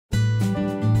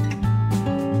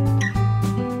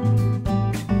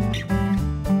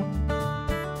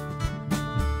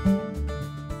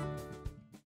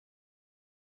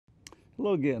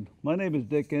Hello again. My name is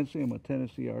Dick Ensing. I'm a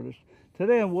Tennessee artist.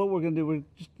 Today, what we're going to do, we're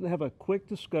just have a quick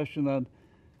discussion on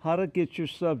how to get your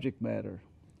subject matter.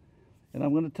 And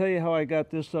I'm going to tell you how I got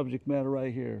this subject matter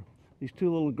right here. These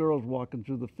two little girls walking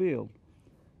through the field.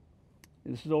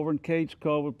 This is over in Cage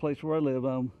Cove, a place where I live.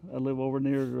 I live over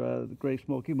near the Great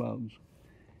Smoky Mountains.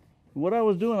 And what I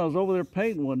was doing, I was over there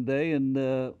painting one day,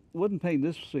 and wasn't painting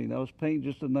this scene. I was painting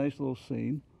just a nice little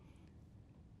scene.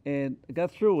 And I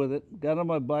got through with it, got on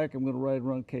my bike, I'm going to ride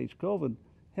around Cage Cove, and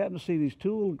happened to see these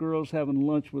two little girls having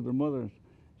lunch with their mothers.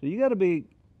 So you got to be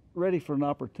ready for an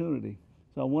opportunity.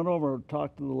 So I went over and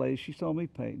talked to the lady. She saw me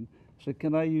painting. I said,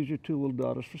 "Can I use your two little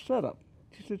daughters for setup?"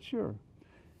 She said, "Sure."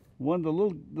 The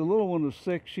little one was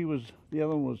 6. The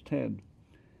other one was 10.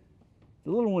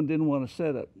 The little one didn't want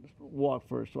to walk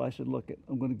first. So I said, "Look,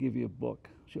 I'm going to give you a book."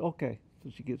 She said, "Okay." So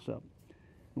she gets up.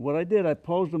 And what I did, I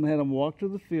posed them, had them walk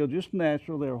through the field, just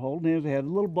natural. They were holding hands. They had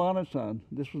little bonnets on.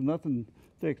 This was nothing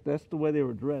fixed. That's the way they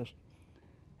were dressed.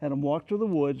 Had them walk through the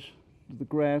woods, the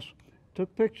grass,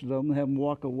 took pictures of them, had them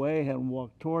walk away, had them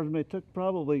walk towards me. It took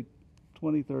probably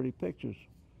 20, 30 pictures.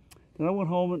 Then I went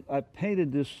home and I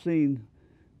painted this scene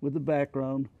with the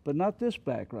background, but not this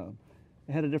background.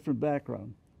 I had a different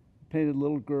background. I painted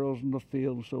little girls in the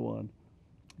field and so on.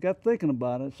 Got thinking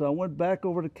about it, so I went back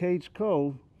over to Cage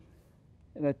Cove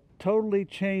and I totally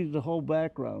changed the whole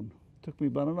background. Took me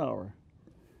about an hour.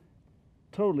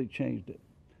 Totally changed it.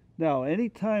 Now, any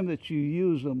time that you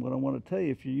use them, what I want to tell you,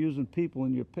 if you're using people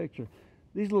in your picture,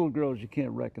 these little girls you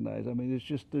can't recognize. I mean, they're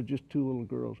just two little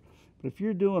girls. But if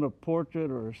you're doing a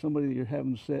portrait or somebody that you're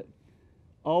having set,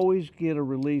 always get a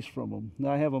release from them.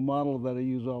 Now, I have a model that I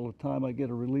use all the time. I get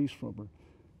a release from her.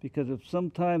 Because if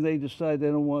sometime they decide they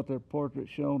don't want their portrait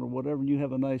shown or whatever, and you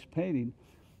have a nice painting,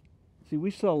 see, we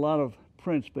sell a lot of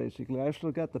prints, basically. I've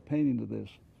still got the painting to this.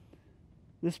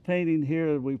 This painting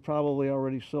here, we probably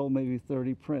already sold maybe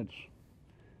 30 prints.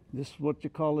 This is what you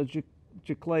call a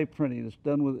giclée printing. It's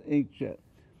done with inkjet.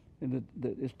 And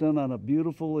it's done on a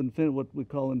beautiful, what we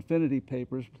call infinity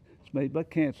papers. It's made by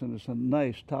Canson. It's a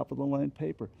nice top-of-the-line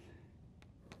paper.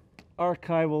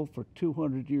 Archival for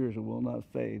 200 years. It will not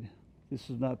fade. This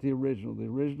is not the original. The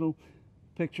original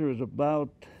picture is about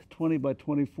 20 by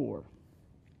 24.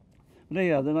 But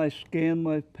anyhow, then I scan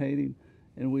my painting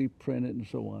and we print it and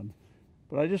so on.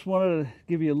 But I just wanted to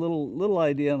give you a little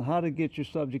idea on how to get your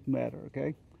subject matter,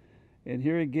 okay? And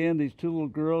here again, these two little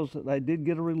girls, I did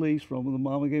get a release from them. The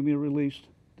mama gave me a release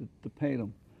to paint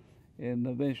them. And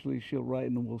eventually she'll write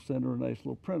and we'll send her a nice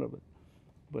little print of it.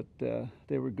 But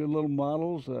they were good little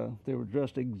models. They were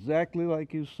dressed exactly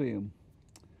like you see them.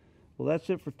 Well, that's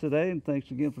it for today, and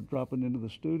thanks again for dropping into the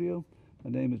studio. My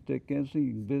name is Dick Ensing.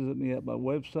 You can visit me at my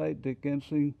website,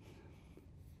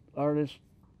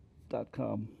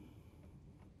 dickensingartist.com.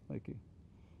 Thank you.